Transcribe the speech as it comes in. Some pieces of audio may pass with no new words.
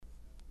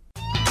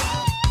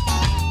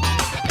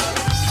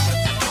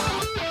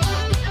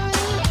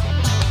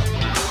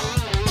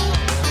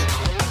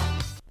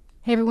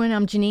Hey everyone,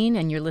 I'm Janine,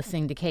 and you're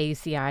listening to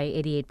KUCI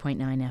 88.9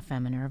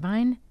 FM in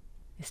Irvine.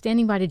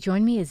 Standing by to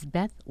join me is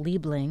Beth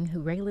Liebling, who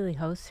regularly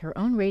hosts her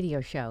own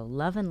radio show,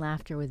 Love and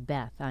Laughter with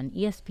Beth, on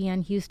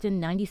ESPN Houston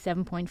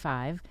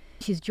 97.5.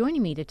 She's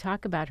joining me to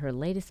talk about her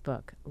latest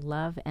book,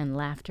 Love and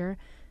Laughter,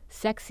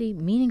 Sexy,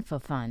 Meaningful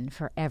Fun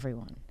for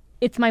Everyone.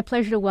 It's my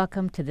pleasure to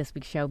welcome to this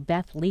week's show,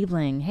 Beth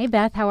Liebling. Hey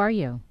Beth, how are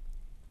you?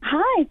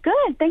 Hi,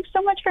 good. Thanks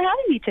so much for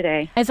having me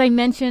today. As I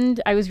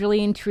mentioned, I was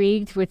really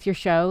intrigued with your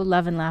show,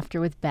 Love and Laughter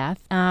with Beth.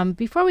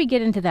 Before we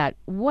get into that,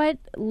 what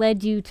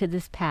led you to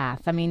this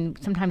path? I mean,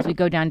 sometimes we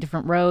go down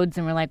different roads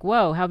and we're like,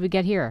 whoa, how'd we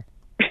get here?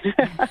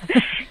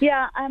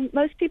 Yeah,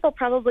 most people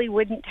probably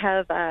wouldn't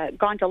have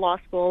gone to law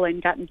school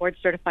and gotten board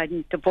certified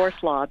in divorce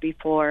law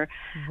before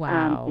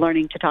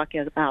learning to talk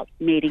about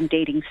mating,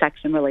 dating, sex,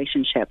 and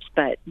relationships.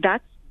 But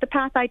that's the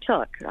path I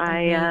took.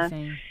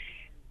 Amazing.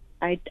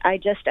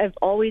 I've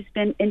always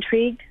been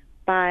intrigued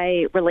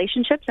by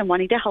relationships and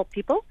wanting to help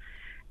people.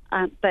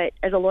 But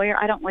as a lawyer,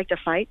 I don't like to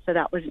fight, so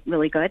that wasn't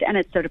really good. And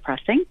it's so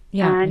depressing.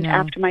 Yeah, and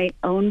after I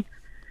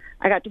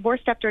got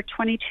divorced after a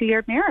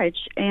 22-year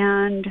marriage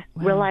and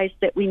realized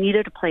that we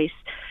needed a place.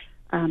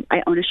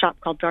 I own a shop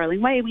called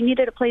Darling Way. We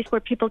needed a place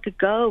where people could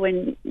go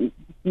and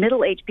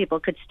middle-aged people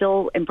could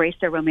still embrace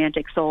their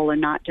romantic soul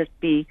and not just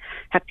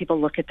have people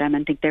look at them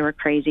and think they were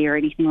crazy or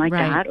anything like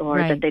that, or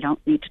that they don't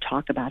need to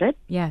talk about it.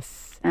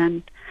 Yes.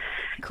 And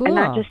cool. And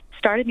that just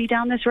started me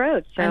down this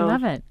road. So I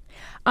love it.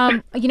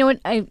 You know what?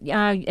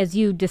 As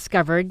you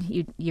discovered,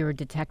 you're a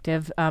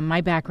detective.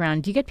 My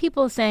background, do you get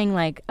people saying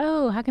like,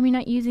 "Oh, how come you're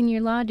not using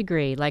your law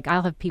degree?" Like,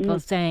 I'll have people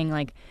saying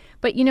like,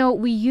 "But you know,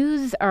 we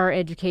use our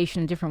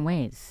education in different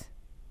ways."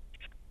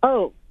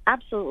 Oh,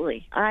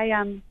 absolutely.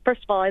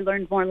 First of all, I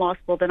learned more in law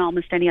school than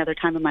almost any other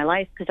time in my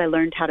life because I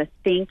learned how to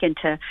think and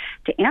to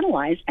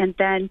analyze. And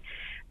then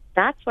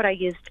that's what I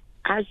used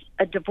as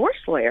a divorce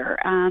lawyer.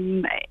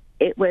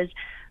 It was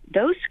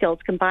those skills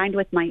combined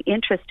with my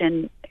interest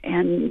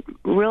in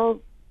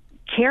real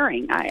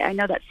caring. I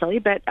know that's silly,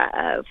 but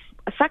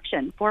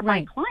affection for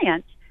my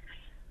clients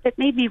that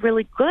made me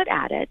really good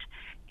at it.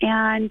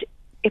 And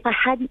if I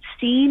hadn't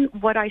seen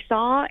what I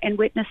saw and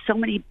witnessed so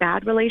many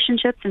bad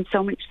relationships and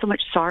so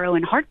much sorrow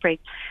and heartbreak,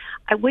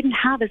 I wouldn't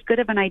have as good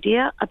of an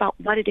idea about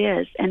what it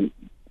is and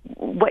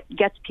what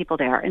gets people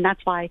there. And that's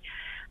why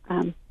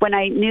when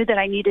I knew that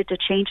I needed to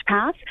change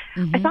paths,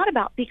 I thought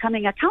about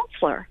becoming a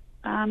counselor.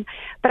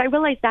 But I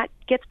realized that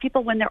gets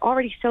people when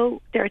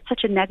they're at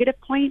such a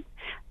negative point.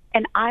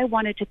 And I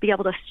wanted to be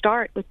able to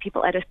start with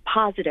people at a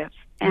positive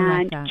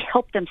and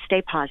help them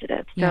stay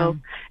positive. So,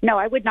 no,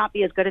 I would not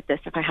be as good at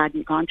this if I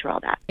hadn't gone through all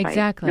that.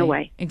 Exactly. Right? No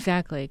way.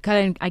 Exactly.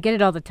 'Cause I get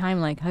it all the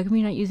time, like, how come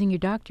you're not using your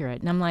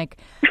doctorate? And I'm like,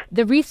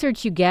 the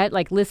research you get,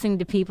 like listening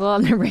to people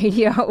on the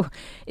radio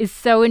is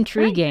so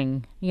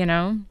intriguing, you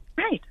know?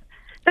 Right.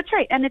 That's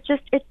right. And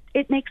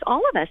it makes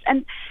all of us.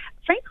 And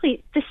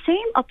frankly, the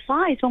same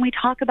applies when we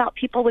talk about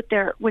people with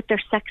their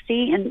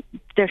sexy and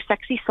their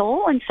sexy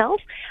soul and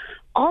self.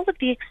 All of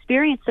the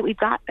experience that we've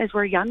got as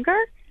we're younger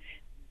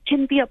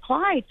can be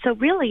applied. So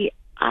really,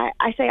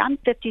 I say I'm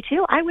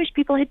 52. I wish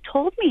people had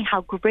told me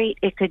how great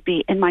it could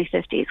be in my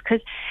 50s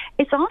because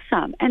it's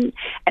awesome. And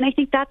I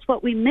think that's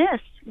what we miss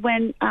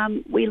when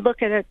we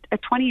look at a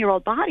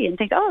 20-year-old body and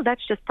think, oh,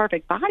 that's just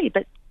perfect body.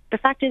 But the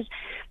fact is,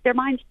 their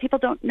minds, people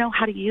don't know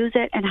how to use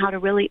it and how to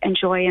really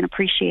enjoy and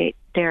appreciate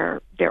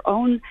their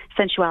own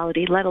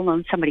sensuality, let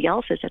alone somebody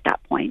else's at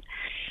that point.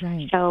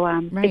 Right. So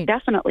it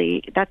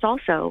definitely, that's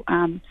also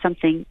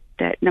something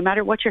that no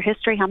matter what your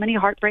history, how many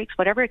heartbreaks,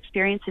 whatever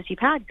experiences you've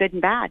had, good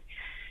and bad,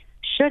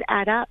 should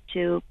add up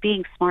to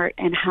being smart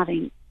and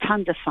having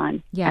tons of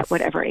fun at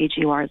whatever age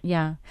you are.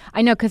 Yeah.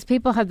 I know, because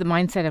people have the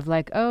mindset of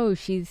like, oh,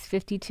 she's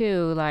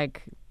 52,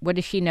 like, what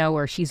does she know,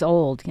 or she's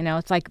old, you know?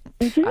 It's like,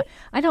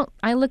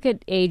 I look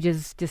at age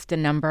as just a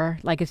number,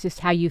 like it's just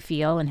how you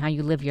feel and how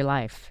you live your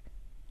life.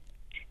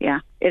 Yeah,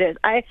 it is.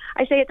 I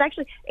say it's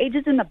actually age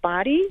is in the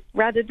body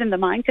rather than the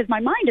mind, because my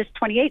mind is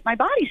 28. My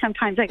body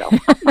sometimes I go,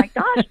 oh my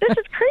gosh, this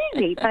is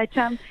crazy.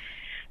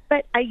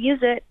 But I use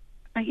it,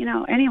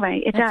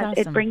 anyway, it That's does.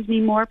 awesome. It brings me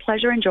more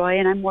pleasure and joy,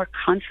 and I'm more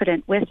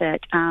confident with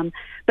it.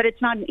 But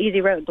it's not an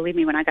easy road. Believe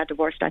me, when I got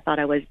divorced, I thought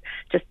I was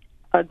just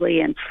ugly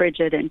and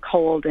frigid and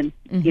cold and,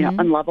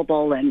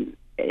 unlovable and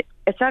et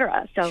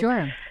cetera.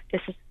 So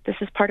this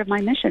is part of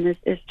my mission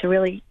is to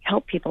really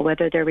help people,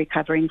 whether they're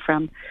recovering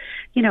from,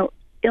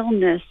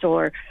 illness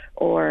or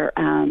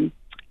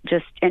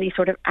just any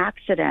sort of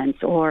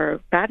accidents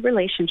or bad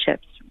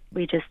relationships.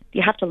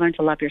 You have to learn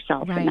to love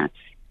yourself. Right. And that's.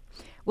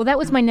 Well, that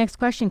was my next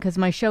question, because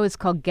my show is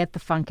called Get the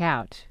Funk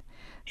Out.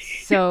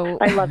 So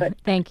I love it.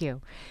 Thank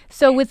you.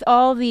 So with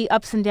all the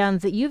ups and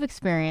downs that you've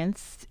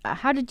experienced,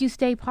 how did you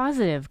stay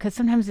positive? Because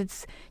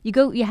sometimes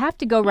you have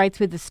to go right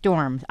through the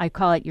storm. I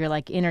call it your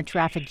like inner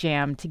traffic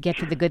jam to get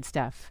to the good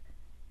stuff.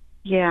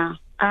 Yeah.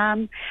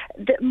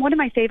 One of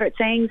my favorite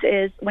sayings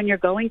is, when you're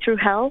going through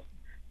hell,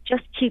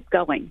 just keep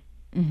going.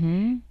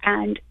 Mm-hmm.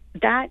 And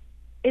that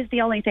is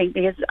the only thing,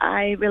 because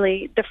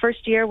the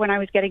first year when I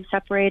was getting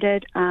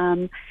separated,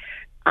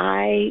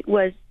 I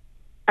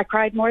I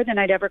cried more than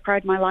I'd ever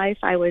cried in my life.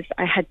 I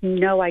had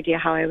no idea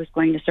how I was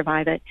going to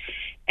survive it.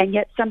 And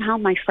yet somehow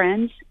my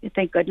friends,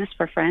 thank goodness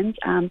for friends,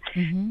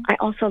 I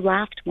also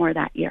laughed more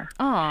that year.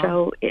 Aww.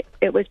 So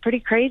it was pretty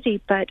crazy,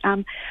 but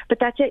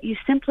that's it. You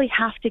simply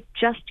have to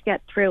just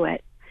get through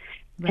it.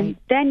 Right. And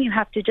then you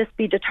have to just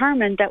be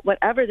determined that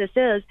whatever this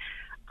is,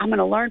 I'm going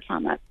to learn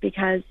from it,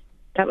 because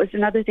that was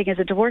another thing. As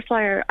a divorce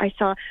lawyer, I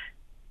saw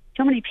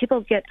so many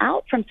people get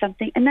out from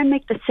something and then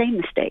make the same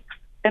mistakes.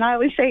 And I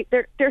always say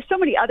there's so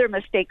many other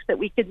mistakes that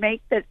we could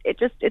make that it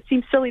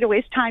seems silly to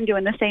waste time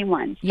doing the same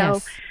ones.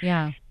 Yes. So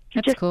Yeah.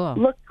 That's just cool.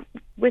 look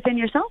within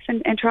yourself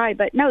and try.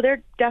 But no, there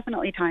are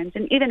definitely times,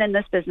 and even in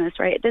this business,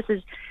 right? This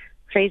is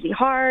crazy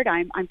hard.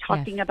 I'm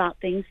talking about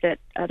things that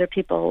other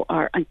people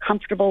are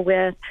uncomfortable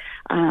with.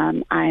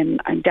 I'm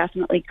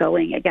definitely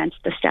going against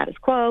the status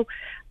quo.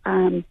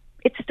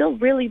 It's still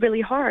really,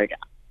 really hard.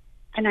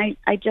 And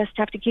I just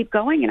have to keep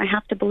going, and I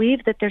have to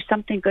believe that there's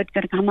something good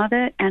going to come of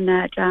it, and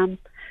that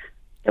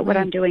what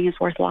I'm doing is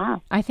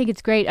worthwhile. I think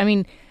it's great. I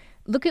mean,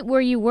 look at where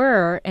you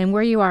were and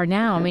where you are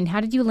now. I mean, how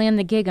did you land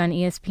the gig on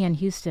ESPN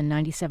Houston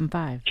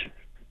 97.5?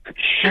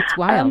 That's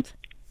wild.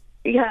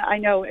 Yeah, I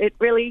know. It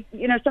really,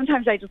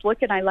 sometimes I just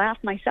look and I laugh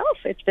myself.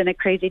 It's been a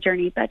crazy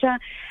journey. But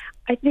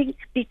I think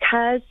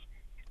because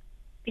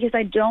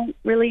I don't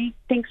really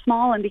think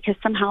small, and because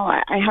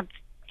somehow I have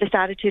this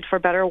attitude, for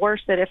better or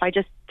worse, that if I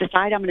just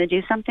decide I'm going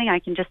to do something, I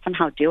can just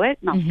somehow do it,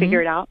 and I'll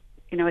figure it out.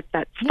 It's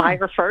that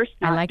fire first.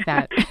 I like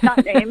that.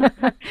 Not aim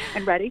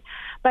and ready.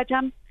 But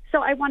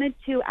so I wanted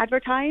to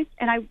advertise,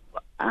 and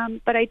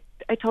but I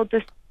told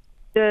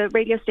the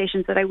radio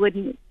stations that I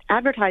wouldn't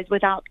advertise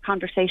without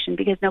conversation,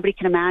 because nobody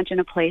can imagine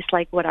a place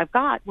like what I've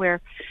got, where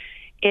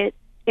it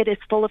is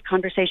full of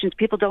conversations.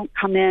 People don't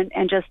come in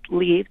and just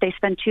leave. They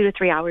spend 2 to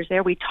 3 hours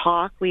there. We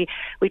talk. We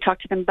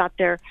talk to them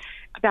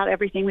about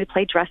everything. We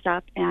play dress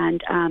up,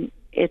 and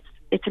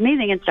it's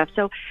amazing and stuff.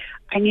 So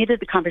I needed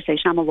the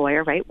conversation. I'm a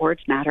lawyer, right?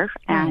 Words matter.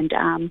 And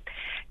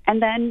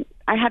then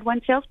I had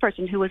one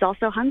salesperson who was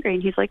also hungry,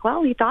 and he's like,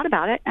 well, he thought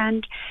about it,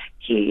 and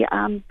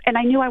and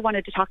I knew I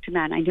wanted to talk to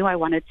men. I knew I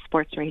wanted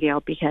sports radio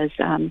because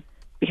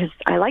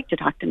I like to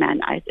talk to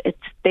men.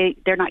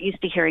 They're not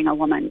used to hearing a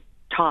woman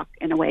talk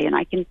in a way, and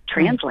I can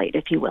translate,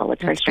 if you will.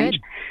 It's very strange.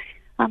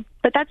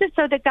 But that's it.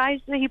 So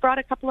he brought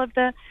a couple of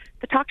the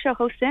talk show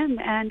hosts in,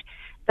 and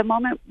the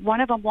moment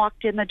one of them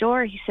walked in the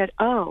door, he said,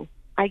 oh,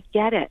 I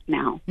get it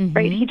now,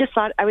 right? He just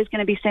thought I was going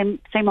to be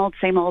same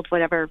old,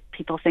 whatever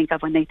people think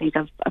of when they think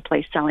of a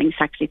place selling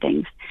sexy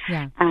things.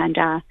 Yeah.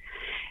 And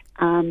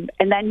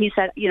then he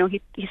said,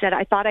 he said,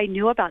 I thought I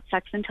knew about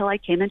sex until I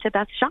came into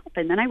Beth's shop,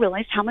 and then I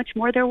realized how much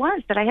more there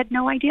was that I had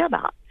no idea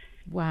about.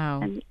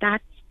 Wow. And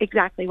that's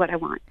exactly what I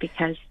want,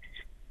 because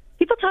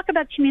people talk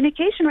about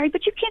communication, right?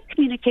 But you can't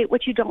communicate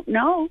what you don't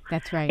know.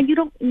 That's right. And you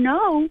don't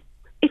know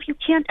if you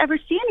can't ever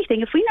see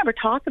anything. If we never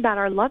talk about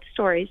our love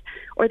stories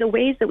or the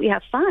ways that we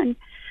have fun,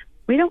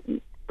 we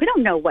don't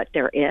know what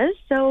there is.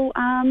 So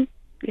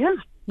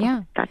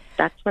yeah,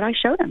 that's what I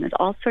show them.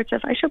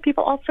 I show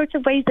people all sorts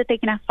of ways that they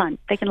can have fun.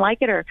 They can like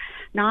it or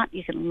not.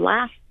 You can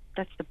laugh.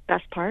 That's the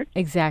best part.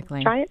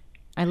 Exactly. Try it.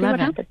 I love it.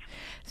 Happens.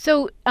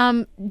 So,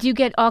 do you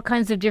get all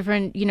kinds of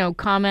different,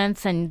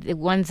 comments, and the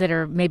ones that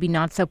are maybe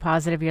not so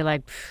positive? You're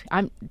like,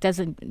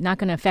 not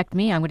going to affect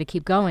me. I'm going to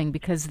keep going,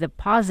 because the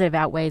positive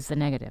outweighs the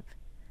negative.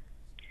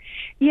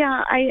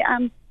 Yeah,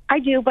 I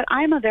do, but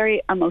I'm a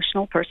very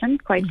emotional person,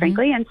 quite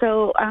frankly, and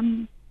so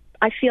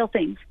I feel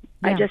things.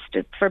 Yeah. I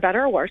just, for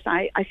better or worse,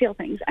 I feel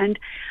things, and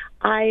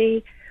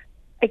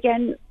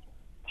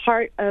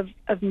part of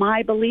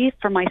my belief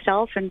for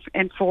myself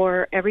and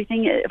for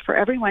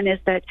everyone is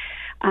that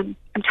I'm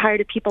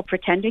tired of people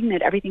pretending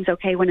that everything's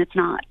okay when it's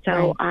not.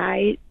 So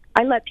right.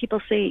 I let people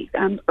see.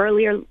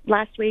 Earlier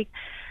last week,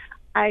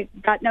 I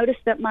got notice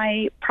that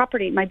my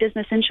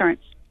business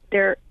insurance,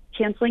 they're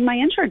canceling my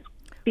insurance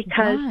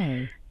because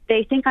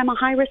they think I'm a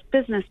high-risk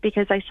business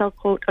because I sell,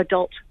 quote,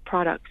 adult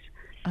products.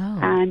 Oh.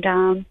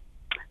 And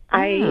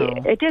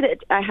I did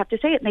it. I have to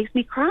say, it makes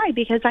me cry,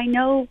 because I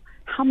know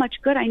how much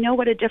good, I know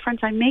what a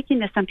difference I'm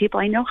making to some people.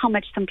 I know how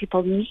much some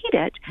people need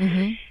it.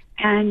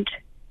 And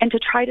to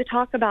try to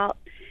talk about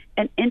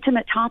an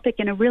intimate topic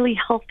in a really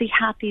healthy,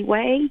 happy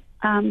way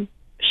I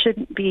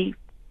shouldn't be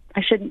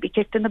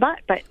kicked in the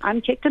butt, but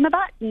I'm kicked in the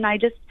butt, and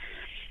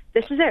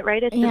this is it,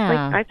 right? It's just like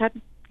I've had,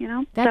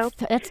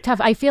 That's tough.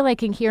 I feel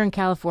like here in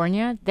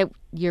California that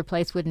your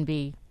place wouldn't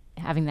be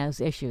having those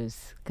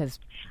issues, because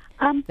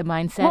the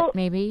mindset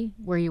maybe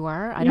where you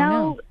are. I don't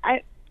know.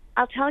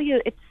 I'll tell you,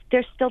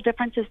 there's still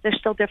differences. There's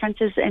still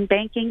differences in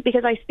banking,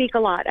 because I speak a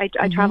lot.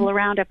 I travel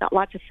around. I've got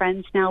lots of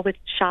friends now with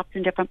shops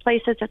in different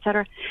places, et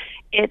cetera.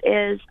 It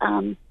is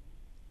an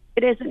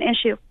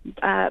issue.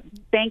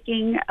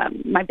 Banking,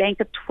 my bank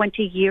of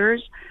 20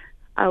 years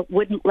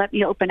wouldn't let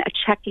me open a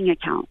checking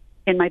account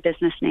in my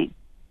business name.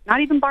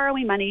 Not even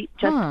borrowing money,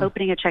 just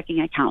opening a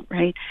checking account,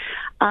 right?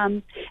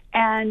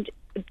 And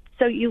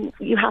so you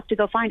have to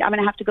I'm going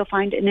to have to go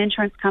find an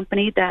insurance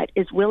company that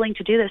is willing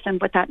to do this. And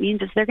what that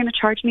means is they're going to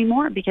charge me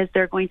more, because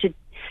they're going to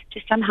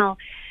somehow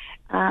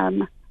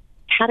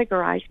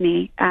categorize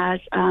me as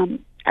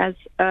as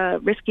a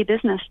risky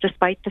business,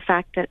 despite the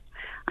fact that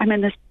I'm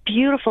in this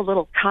beautiful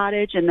little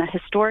cottage in the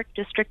historic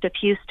district of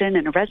Houston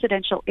in a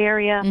residential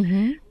area.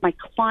 Mm-hmm. My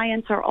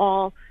clients are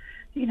all,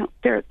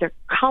 they're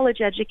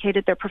college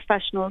educated, they're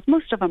professionals.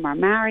 Most of them are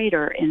married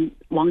or in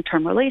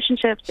long-term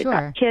relationships. They've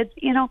got kids.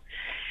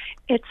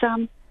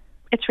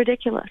 It's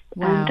ridiculous.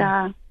 Wow.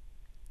 And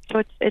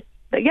so it's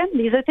again,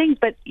 these are things,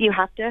 but you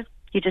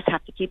just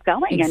have to keep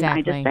going. Exactly. And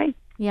I just say,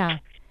 yeah.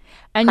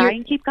 And try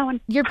and keep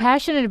going. You're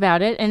passionate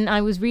about it, and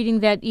I was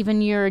reading that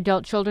even your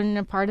adult children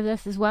are part of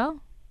this as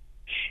well.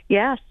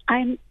 Yes,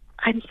 I'm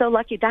so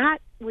lucky. That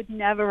would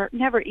never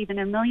even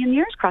in a million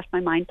years cross my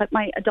mind. But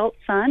my adult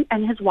son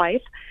and his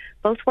wife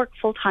both work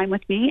full time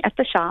with me at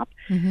the shop,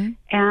 mm-hmm.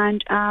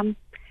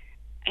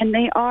 and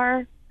they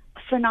are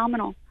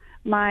phenomenal.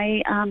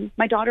 My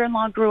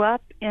daughter-in-law grew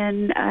up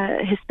in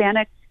a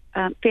Hispanic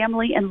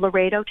family in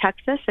Laredo,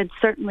 Texas, and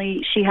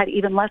certainly she had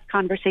even less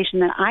conversation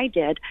than I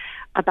did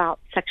about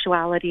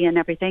sexuality and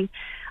everything.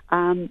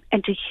 And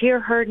to hear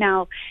her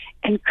now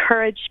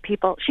encourage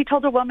people. She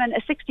told a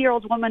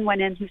 60-year-old woman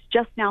went in who's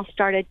just now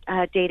started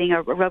dating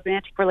a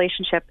romantic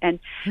relationship. And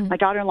my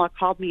daughter-in-law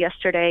called me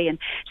yesterday and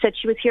said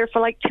she was here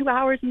for like 2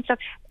 hours and stuff.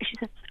 She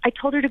said, I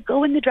told her to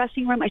go in the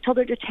dressing room. I told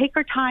her to take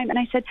her time. And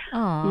I said,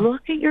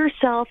 look at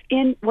yourself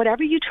in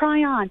whatever you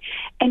try on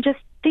and just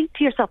think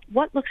to yourself,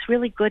 what looks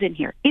really good in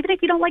here? Even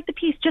if you don't like the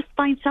piece, just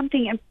find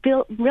something and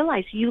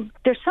realize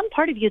there's some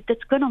part of you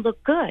that's going to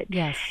look good.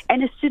 Yes.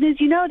 And as soon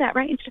as you know that,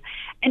 right?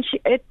 And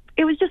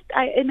it was just,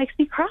 it makes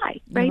me cry,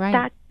 right?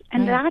 Right.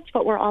 That's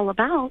what we're all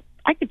about.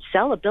 I could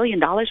sell $1 billion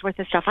worth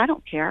of stuff. I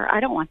don't care. I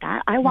don't want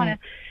that. I want to,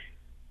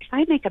 if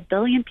I make 1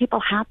 billion people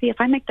happy,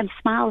 if I make them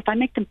smile, if I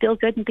make them feel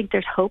good and think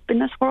there's hope in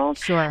this world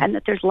and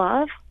that there's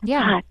love.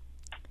 Yeah. God,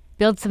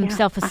 build some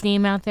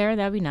self-esteem out there.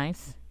 That'd be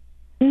nice.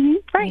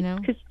 Mm-hmm,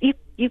 right. Because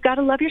you've got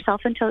to love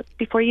yourself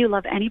before you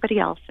love anybody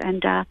else.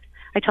 And I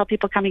tell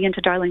people coming into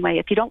Darling Way,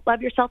 if you don't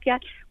love yourself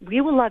yet,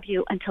 we will love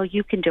you until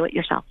you can do it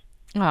yourself.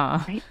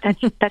 Aww. Right?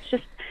 That's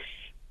just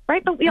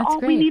right. But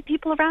we need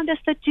people around us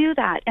that do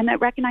that and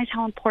that recognize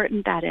how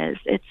important that is.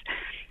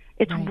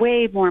 It's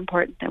way more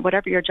important than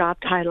whatever your job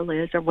title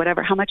is or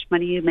whatever, how much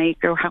money you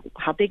make or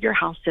how big your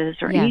house is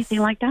or anything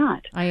like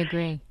that. I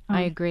agree.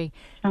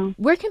 So,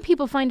 where can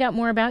people find out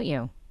more about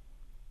you?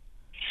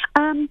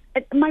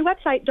 My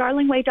website,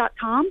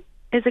 darlingway.com,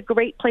 is a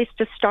great place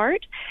to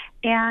start.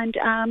 And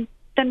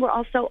then we're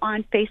also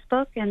on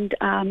Facebook, and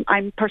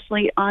I'm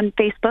personally on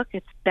Facebook.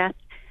 It's Beth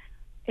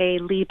A.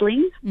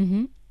 Liebling.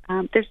 Mm-hmm.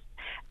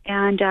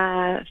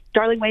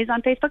 Darling Way is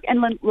on Facebook,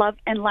 and Love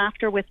and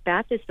Laughter with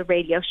Beth is the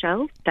radio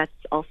show. That's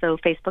also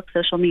Facebook,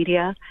 social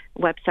media,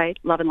 website,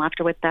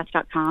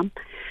 loveandlaughterwithbeth.com.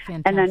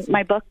 Fantastic. And then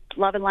my book,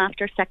 Love and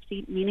Laughter,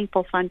 Sexy,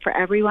 Meaningful Fun for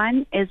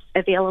Everyone, is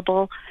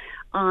available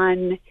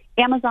on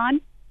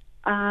Amazon.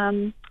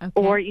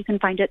 Or you can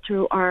find it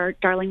through our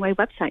Darling Way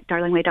website,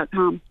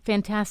 darlingway.com.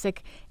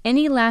 Fantastic.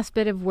 Any last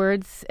bit of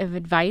words of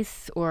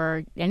advice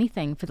or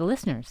anything for the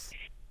listeners?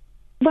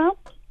 Well,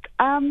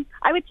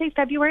 I would say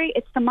February,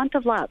 it's the month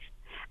of love.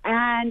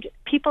 And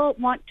people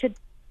want to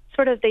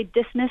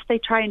they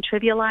try and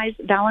trivialize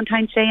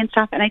Valentine's Day and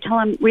stuff. And I tell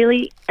them,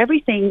 really,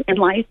 everything in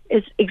life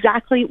is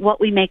exactly what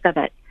we make of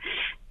it.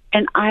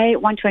 And I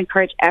want to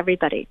encourage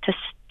everybody to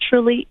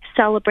truly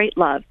celebrate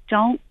love.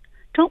 Don't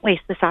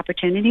waste this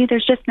opportunity.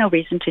 There's just no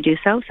reason to do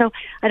so. So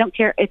I don't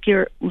care if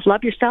you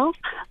love yourself,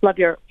 love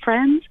your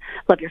friends,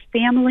 love your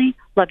family,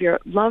 love your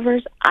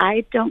lovers.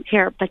 I don't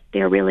care, but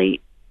they're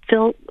really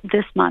fill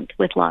this month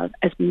with love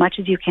as much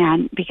as you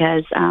can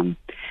because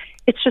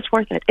it's just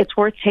worth it. It's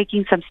worth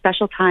taking some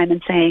special time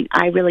and saying,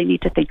 I really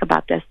need to think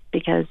about this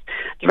because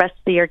the rest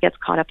of the year gets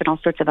caught up in all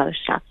sorts of other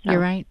stuff. So,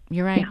 You're right.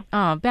 Yeah.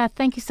 Oh, Beth,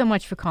 thank you so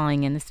much for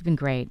calling in. This has been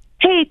great.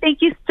 Hey,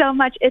 thank you so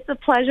much. It's a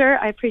pleasure.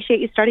 I appreciate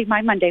you starting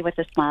my Monday with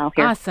a smile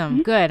here. Awesome.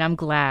 Mm-hmm. Good. I'm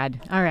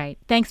glad. All right.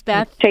 Thanks,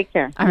 Beth. Take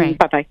care. All right.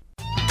 Bye-bye.